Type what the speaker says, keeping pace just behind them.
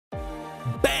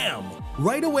Bam!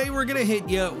 Right away, we're gonna hit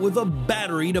you with a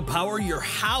battery to power your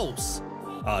house.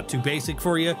 Too basic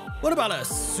for you? What about a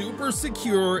super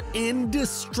secure,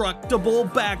 indestructible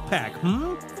backpack,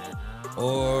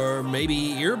 Or maybe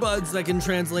earbuds that can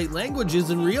translate languages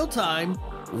in real time?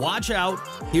 Watch out,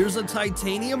 here's a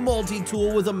titanium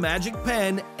multi-tool with a magic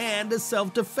pen and a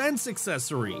self-defense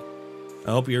accessory.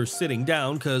 I hope you're sitting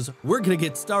down because we're gonna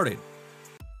get started.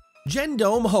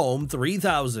 Gendome Home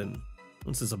 3000.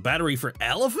 This is a battery for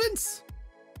elephants?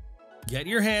 Get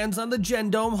your hands on the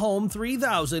Gendome Home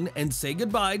 3000 and say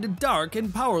goodbye to dark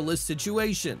and powerless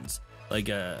situations, like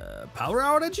power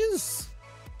outages?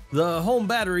 The home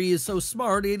battery is so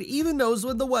smart it even knows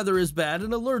when the weather is bad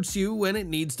and alerts you when it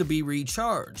needs to be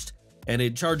recharged. And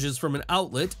it charges from an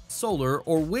outlet, solar,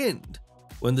 or wind.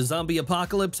 When the zombie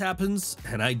apocalypse happens,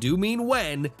 and I do mean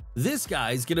when, this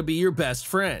guy's gonna be your best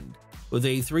friend. With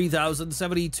a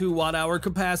 3072 watt-hour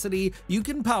capacity, you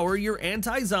can power your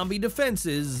anti-zombie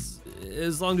defenses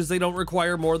as long as they don't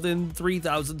require more than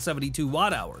 3072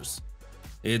 watt-hours.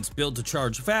 It's built to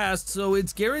charge fast, so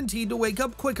it's guaranteed to wake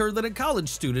up quicker than a college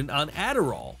student on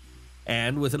Adderall.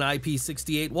 And with an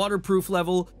IP68 waterproof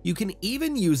level, you can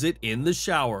even use it in the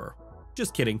shower.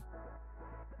 Just kidding.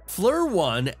 FLIR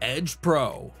One Edge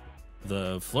Pro.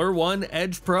 The FLIR One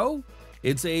Edge Pro?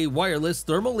 It's a wireless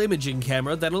thermal imaging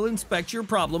camera that'll inspect your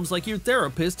problems like your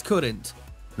therapist couldn't.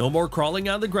 No more crawling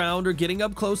on the ground or getting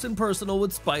up close and personal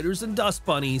with spiders and dust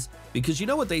bunnies, because you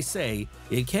know what they say,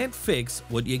 you can't fix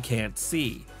what you can't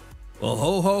see. Well,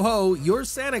 ho ho ho, you're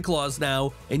Santa Claus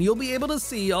now, and you'll be able to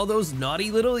see all those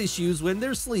naughty little issues when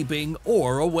they're sleeping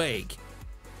or awake.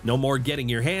 No more getting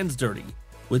your hands dirty.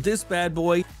 With this bad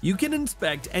boy, you can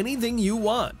inspect anything you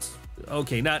want.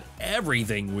 Okay, not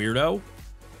everything, weirdo.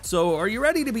 So, are you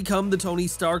ready to become the Tony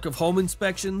Stark of home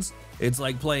inspections? It's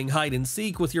like playing hide and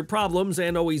seek with your problems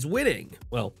and always winning.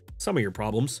 Well, some of your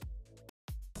problems.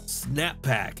 Snap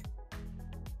Pack.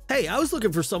 Hey, I was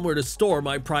looking for somewhere to store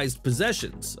my prized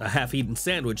possessions, a half-eaten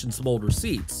sandwich and some old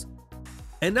receipts.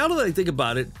 And now that I think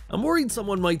about it, I'm worried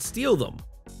someone might steal them.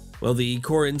 Well, the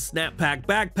Corin Snap Pack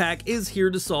backpack is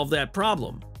here to solve that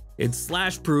problem. It's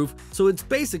slash-proof, so it's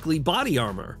basically body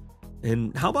armor.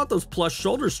 And how about those plush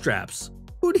shoulder straps?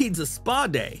 Who needs a spa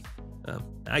day?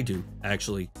 I do,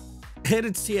 actually. And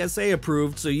it's TSA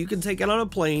approved, so you can take it on a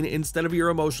plane instead of your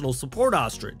emotional support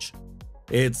ostrich.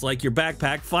 It's like your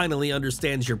backpack finally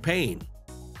understands your pain.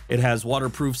 It has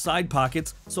waterproof side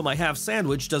pockets, so my half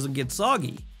sandwich doesn't get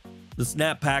soggy. The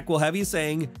Snap Pack will have you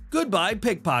saying, "Goodbye,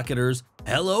 pickpocketers.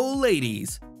 Hello,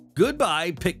 ladies.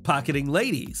 Goodbye, pickpocketing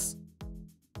ladies."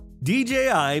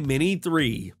 DJI Mini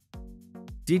 3.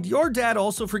 Did your dad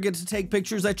also forget to take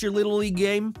pictures at your Little League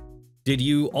game? Did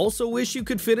you also wish you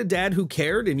could fit a dad who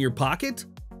cared in your pocket?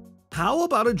 How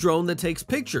about a drone that takes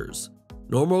pictures?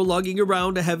 No more lugging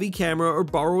around a heavy camera or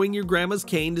borrowing your grandma's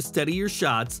cane to steady your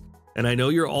shots, and I know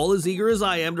you're all as eager as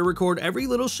I am to record every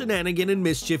little shenanigan and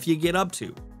mischief you get up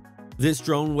to. This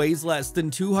drone weighs less than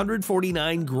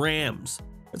 249 grams.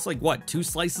 That's like what, 2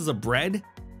 slices of bread?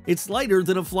 It's lighter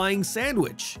than a flying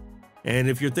sandwich. And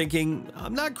if you're thinking,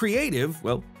 I'm not creative,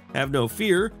 well, have no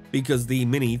fear, because the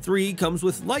Mini 3 comes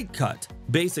with Light Cut,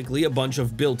 basically a bunch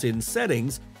of built-in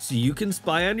settings so you can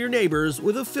spy on your neighbors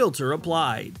with a filter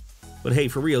applied. But hey,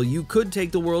 for real, you could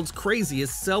take the world's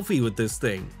craziest selfie with this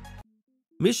thing.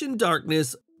 Mission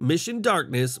Darkness,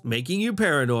 making you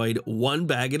paranoid one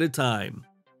bag at a time.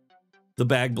 The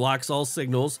bag blocks all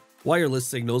signals, wireless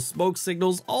signals, smoke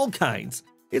signals, all kinds.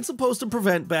 It's supposed to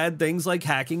prevent bad things like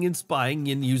hacking and spying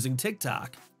and using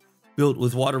TikTok. Built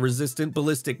with water-resistant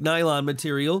ballistic nylon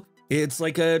material, it's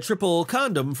like a triple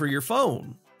condom for your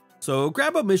phone. So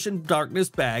grab a Mission Darkness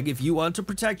bag if you want to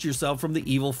protect yourself from the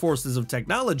evil forces of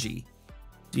technology.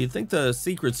 Do you think the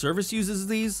Secret Service uses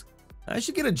these? I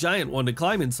should get a giant one to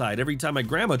climb inside every time my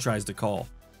grandma tries to call.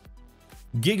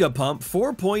 Gigapump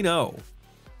 4.0.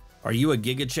 Are you a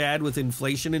Giga Chad with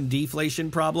inflation and deflation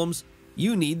problems?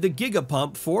 You need the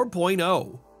Gigapump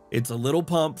 4.0. It's a little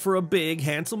pump for a big,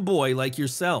 handsome boy like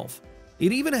yourself.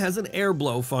 It even has an air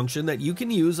blow function that you can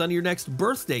use on your next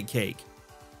birthday cake.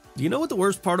 Do you know what the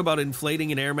worst part about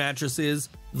inflating an air mattress is?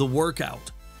 The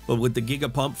workout. But with the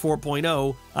Gigapump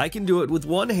 4.0, I can do it with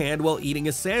one hand while eating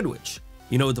a sandwich.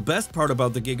 You know what the best part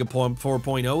about the Gigapump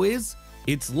 4.0 is?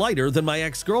 It's lighter than my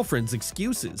ex-girlfriend's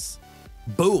excuses.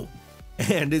 Boom!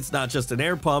 And it's not just an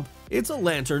air pump, it's a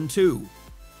lantern too.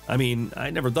 I mean, I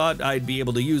never thought I'd be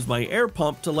able to use my air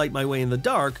pump to light my way in the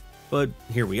dark, but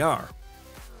here we are.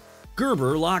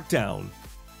 Gerber Lockdown.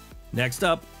 Next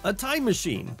up, a time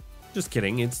machine. Just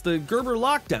kidding, it's the Gerber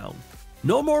Lockdown.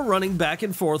 No more running back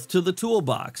and forth to the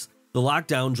toolbox. The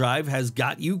lockdown drive has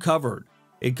got you covered.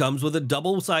 It comes with a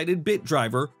double-sided bit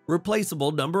driver,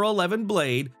 replaceable number 11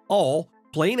 blade, awl,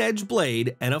 plain edge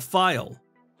blade, and a file.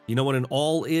 You know what an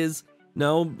awl is?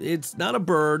 No, it's not a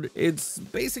bird, it's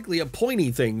basically a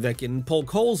pointy thing that can poke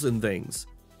holes in things.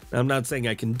 I'm not saying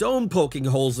I condone poking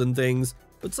holes in things,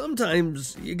 but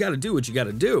sometimes you gotta do what you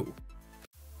gotta do.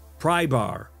 Pry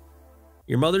bar.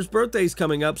 Your mother's birthday's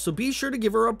coming up, so be sure to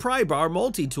give her a pry bar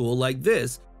multi-tool like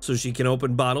this so she can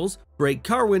open bottles, break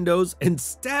car windows, and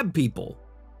stab people.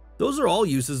 Those are all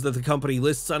uses that the company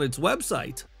lists on its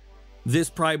website.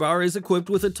 This pry bar is equipped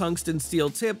with a tungsten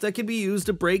steel tip that can be used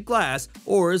to break glass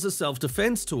or as a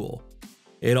self-defense tool.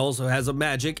 It also has a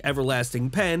magic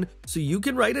everlasting pen, so you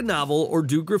can write a novel or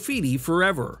do graffiti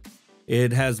forever.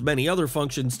 It has many other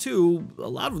functions too, a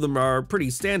lot of them are pretty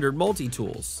standard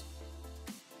multi-tools.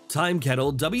 Time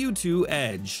Kettle W2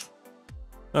 Edge.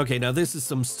 Okay, now this is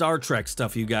some Star Trek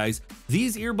stuff, you guys.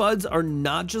 These earbuds are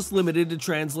not just limited to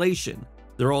translation,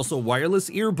 they're also wireless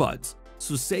earbuds.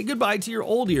 So say goodbye to your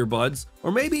old earbuds,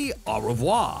 or maybe au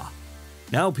revoir.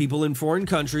 Now people in foreign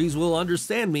countries will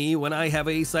understand me when I have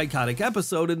a psychotic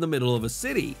episode in the middle of a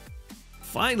city.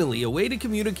 Finally, a way to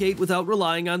communicate without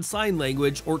relying on sign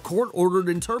language or court-ordered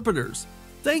interpreters.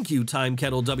 Thank you, Time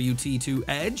Kettle WT2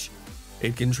 Edge.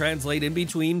 It can translate in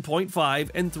between 0.5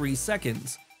 and 3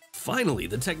 seconds. Finally,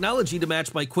 the technology to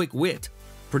match my quick wit.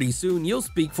 Pretty soon, you'll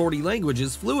speak 40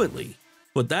 languages fluently.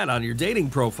 Put that on your dating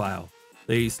profile.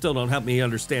 They still don't help me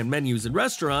understand menus in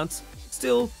restaurants.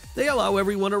 Still, they allow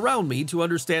everyone around me to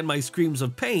understand my screams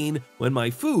of pain when my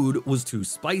food was too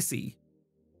spicy.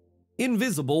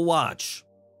 Invisible watch.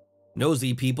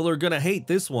 Nosy people are gonna hate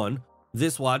this one.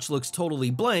 This watch looks totally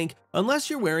blank unless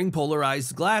you're wearing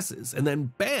polarized glasses, and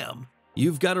then bam!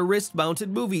 You've got a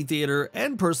wrist-mounted movie theater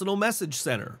and personal message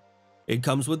center. It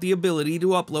comes with the ability to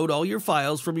upload all your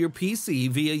files from your PC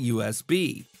via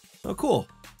USB. Oh cool,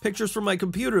 pictures from my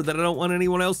computer that I don't want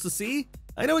anyone else to see?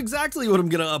 I know exactly what I'm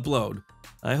gonna upload.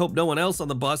 I hope no one else on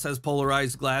the bus has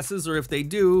polarized glasses, or if they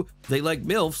do, they like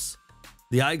MILFs.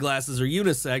 The eyeglasses are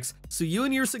unisex, so you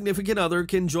and your significant other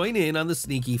can join in on the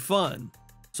sneaky fun.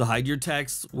 So hide your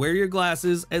texts, wear your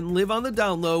glasses, and live on the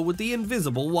down low with the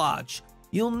invisible watch.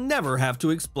 You'll never have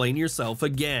to explain yourself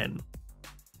again.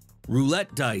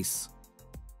 Roulette dice.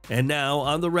 And now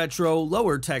on the retro,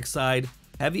 lower tech side,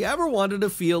 have you ever wanted to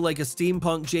feel like a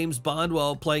steampunk James Bond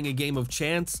while playing a game of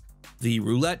chance? The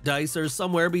roulette dice are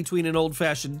somewhere between an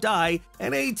old-fashioned die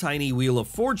and a tiny wheel of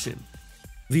fortune.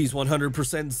 These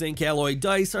 100% zinc alloy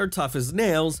dice are tough as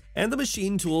nails, and the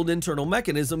machine-tooled internal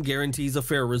mechanism guarantees a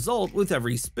fair result with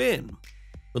every spin.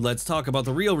 But let's talk about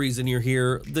the real reason you're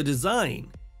here, the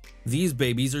design. These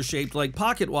babies are shaped like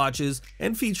pocket watches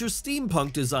and feature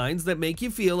steampunk designs that make you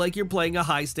feel like you're playing a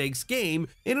high-stakes game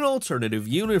in an alternative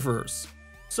universe.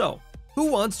 So,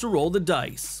 who wants to roll the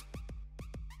dice?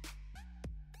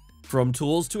 From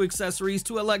tools to accessories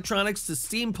to electronics to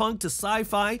steampunk to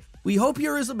sci-fi, we hope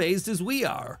you're as amazed as we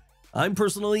are. I'm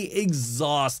personally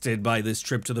exhausted by this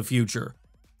trip to the future.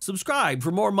 Subscribe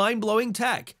for more mind-blowing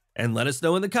tech, and let us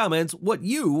know in the comments what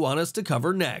you want us to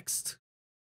cover next.